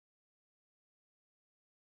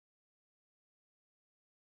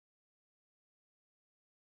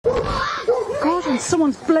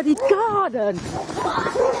someone's bloody garden!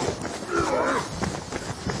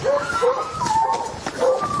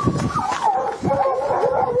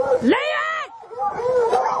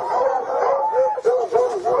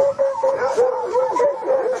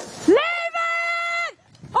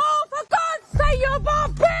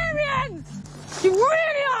 You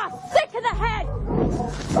really are sick of the head!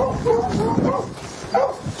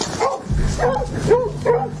 David!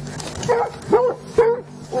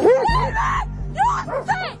 You're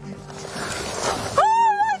sick! Oh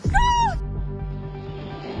my God!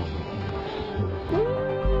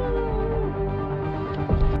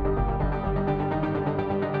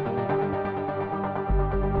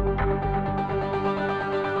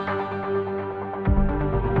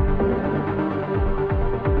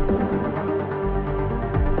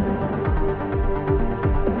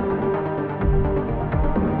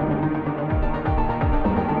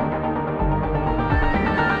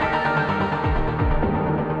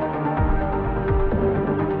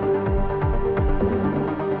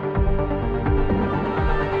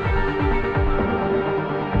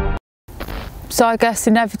 So I guess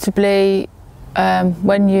inevitably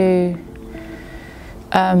when you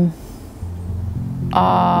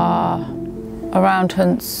are around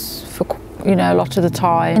hunts for a lot of the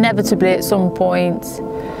time, inevitably at some point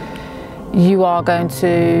you are going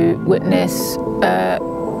to witness a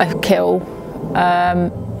kill.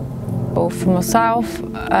 Well, for myself,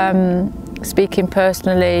 speaking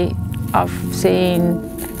personally, I've seen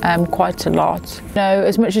quite a lot.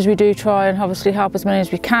 As much as we do try and obviously help as many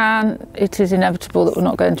as we can, it is inevitable that we're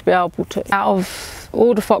not going to be able to. Out of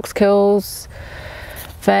all the fox kills,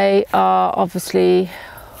 they are obviously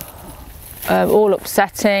all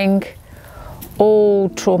upsetting, all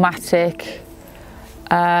traumatic,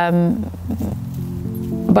 but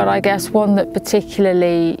I guess one that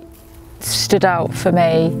particularly stood out for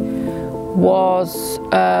me was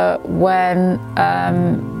when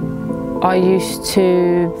I used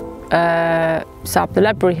to sab the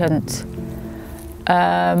Belvoir Hunt,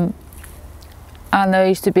 and there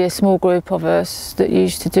used to be a small group of us that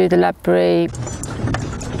used to do the Belvoir.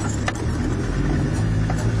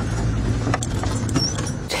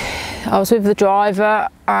 I was with the driver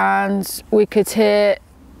and we could hear,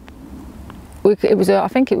 I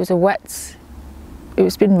think it was a wet,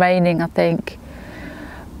 it's been raining I think,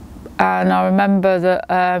 and I remember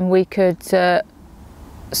that we could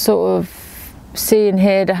sort of see and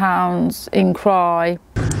hear the hounds in cry.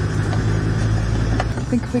 I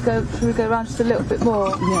think if we go, should we go around just a little bit more?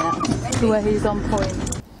 Yeah. To where he's on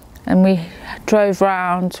point. And we drove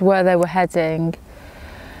round to where they were heading,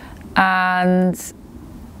 and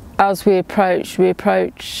as we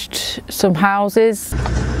approached some houses.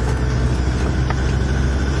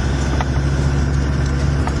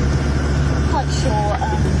 Quite sure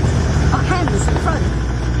our hands in front.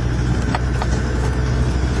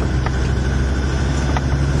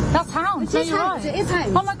 That's hounds, It is hounds, it is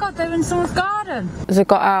hounds. Oh my God, they're in someone's garden. As I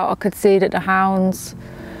got out, I could see that the hounds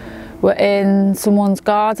were in someone's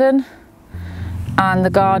garden, and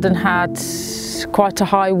the garden had quite a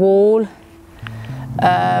high wall,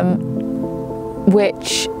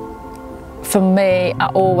 which for me, I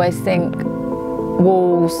always think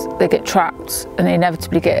walls, they get trapped and they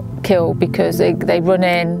inevitably get killed because they run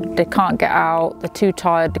in, they can't get out, they're too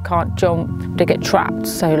tired, they can't jump, they get trapped.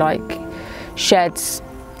 So like sheds,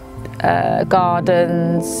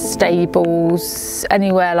 gardens, stables,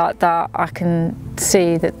 anywhere like that, I can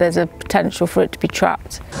see that there's a potential for it to be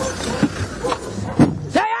trapped.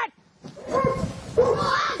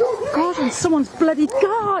 God, in someone's bloody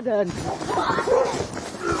garden!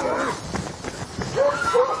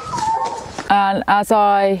 And as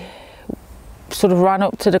I sort of ran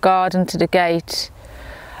up to the garden, to the gate,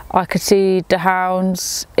 I could see the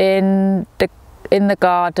hounds in the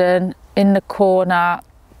garden, in the corner,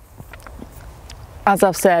 as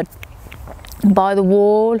I've said, by the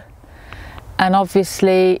wall, and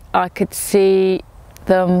obviously I could see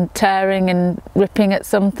them tearing and ripping at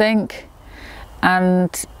something,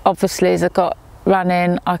 and obviously as I ran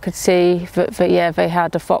in, I could see that yeah, they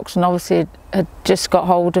had a fox and obviously had just got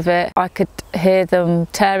hold of it. I could hear them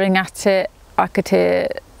tearing at it, I could hear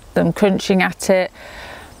them crunching at it,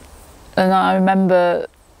 and I remember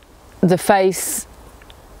the face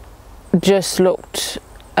just looked,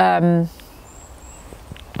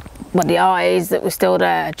 well, the eyes that were still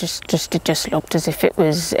there, it just looked as if it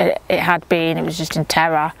was just in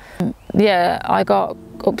terror. Yeah, I got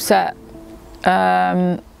upset.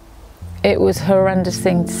 It was a horrendous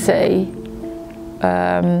thing to see,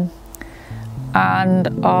 and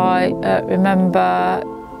I remember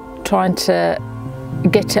trying to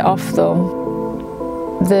get it off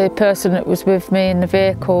them, the person that was with me in the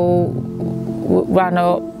vehicle ran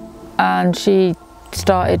up, and she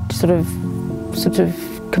started sort of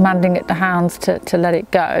commanding at the hounds to let it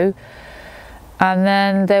go. And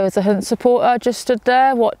then there was a Hunt supporter just stood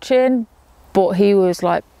there watching, but he was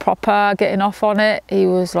like proper getting off on it. He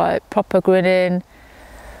was like proper grinning,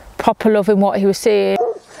 proper loving what he was seeing.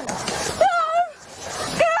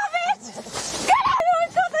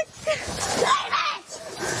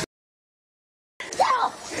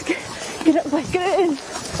 Get in.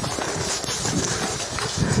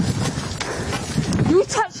 You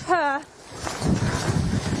touch her.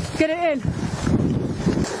 Get it in.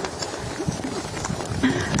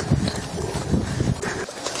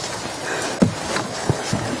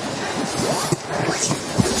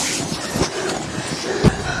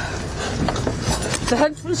 The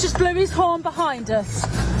huntsman's just blew his horn behind us,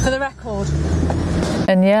 for the record.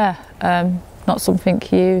 And yeah, not something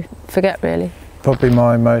you forget really. Probably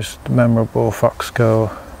my most memorable fox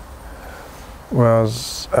kill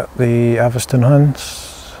was at the Atherstone Hunt.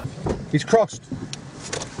 He's crossed.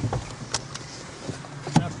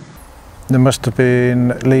 There must have been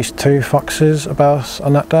at least 2 foxes about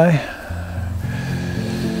on that day,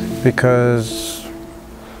 because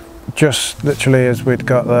just literally as we'd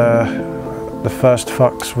got there, the first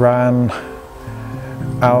fox ran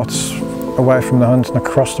out away from the hunt and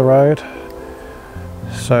across the road.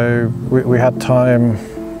 So we had time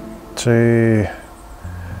to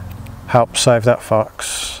help save that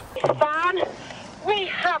fox. Van, we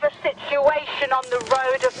have a situation on the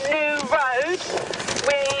road of New Road.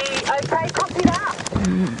 Okay, copy that.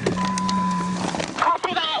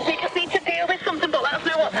 Copy that, we just need to deal with something, but let us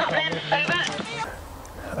know what's happening.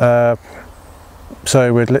 Over.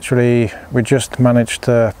 So we just managed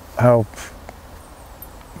to help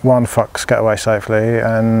one fox get away safely,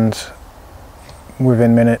 and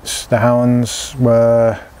within minutes the hounds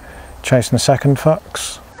were chasing the second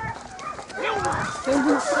fox.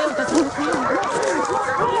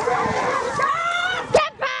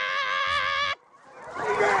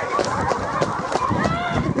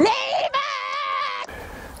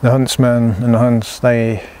 The huntsmen and the hunts,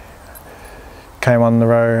 they came on the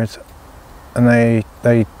road and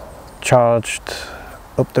they charged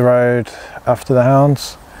up the road after the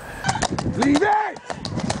hounds. Leave it!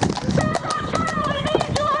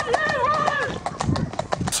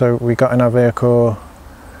 So we got in our vehicle,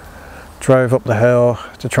 drove up the hill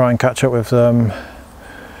to try and catch up with them,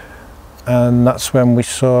 and that's when we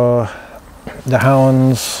saw the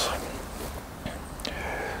hounds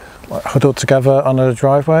huddled together on a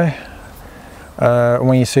driveway.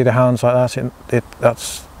 When you see the hounds like that,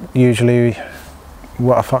 that's usually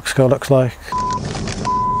what a fox kill looks like.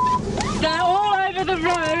 They're all over the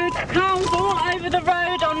road, hounds all over the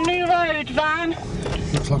road on New Road, Van.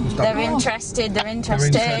 They're interested, they're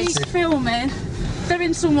interested. He's filming. They're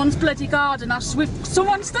in someone's bloody garden.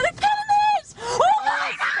 Someone started killing this! Oh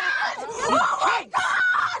my god! Oh my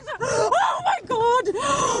god! Oh my god!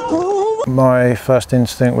 Oh. My first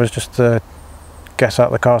instinct was just to get out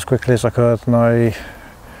of the car as quickly as I could, and I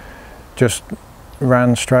just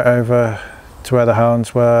ran straight over to where the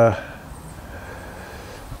hounds were.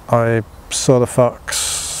 I saw the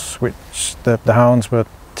fox, which the hounds were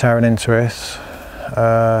tearing into it.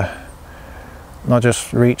 And I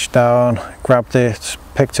just reached down, grabbed it,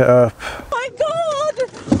 picked it up. Oh my god!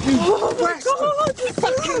 Oh my god!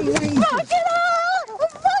 Fucking it out!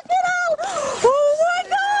 Fuck it out! Oh my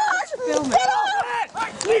god! Get off!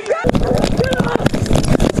 Get off!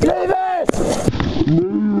 Leave it!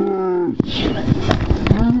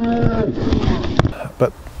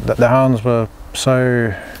 But the hounds were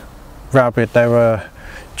so rabid, they were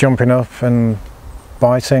jumping up and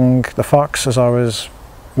biting the fox as I was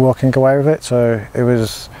walking away with it, so it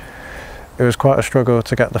was quite a struggle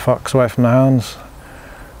to get the fox away from the hounds.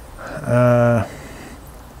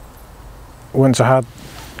 Once I had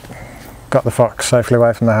got the fox safely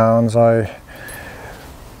away from the hounds, I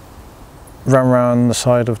ran around the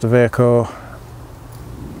side of the vehicle,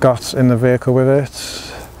 got in the vehicle with it.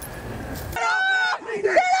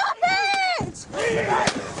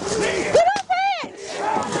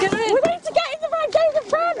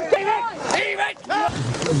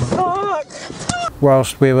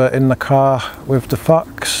 Whilst we were in the car with the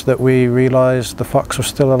fox, that we realised the fox was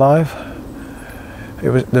still alive.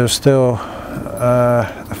 There was still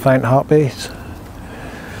a faint heartbeat.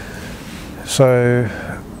 So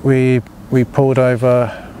we pulled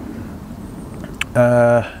over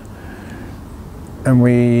and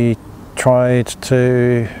we tried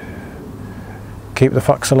to keep the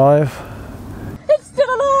fox alive. It's still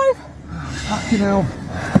alive! Fucking hell.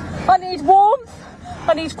 I need warmth,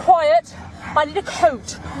 I need quiet, I need a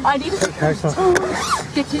coat. I need a coat.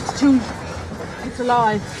 Get it to... It's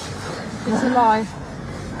alive. It's alive.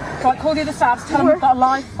 Right, call the other Sabs, tell them we've got a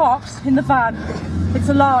live fox in the van. It's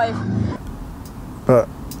alive. But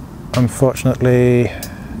unfortunately,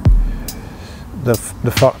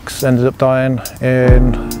 the fox ended up dying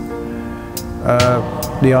in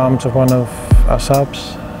the arms of one of our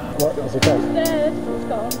Sabs. What? Is it dead? Dead. It's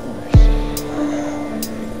gone.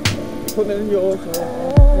 Put it in yours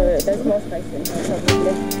or... There's more space in here,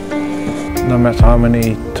 probably. No matter how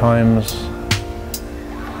many times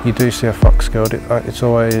you do see a fox killed, it's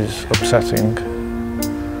always upsetting.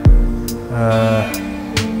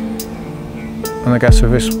 And I guess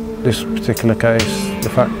with this particular case, the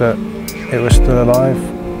fact that it was still alive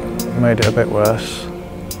made it a bit worse.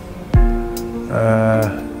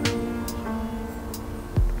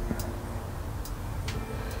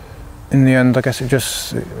 In the end, I guess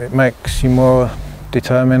it makes you more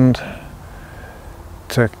determined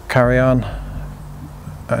to carry on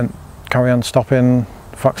stopping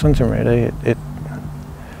fox hunting. Really,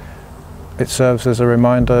 it serves as a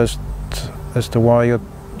reminder as to why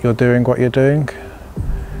you're doing what you're doing.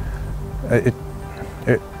 It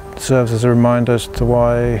serves as a reminder as to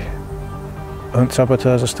why hunt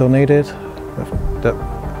saboteurs are still needed.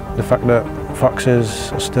 The fact that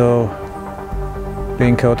foxes are still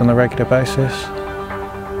being killed on a regular basis.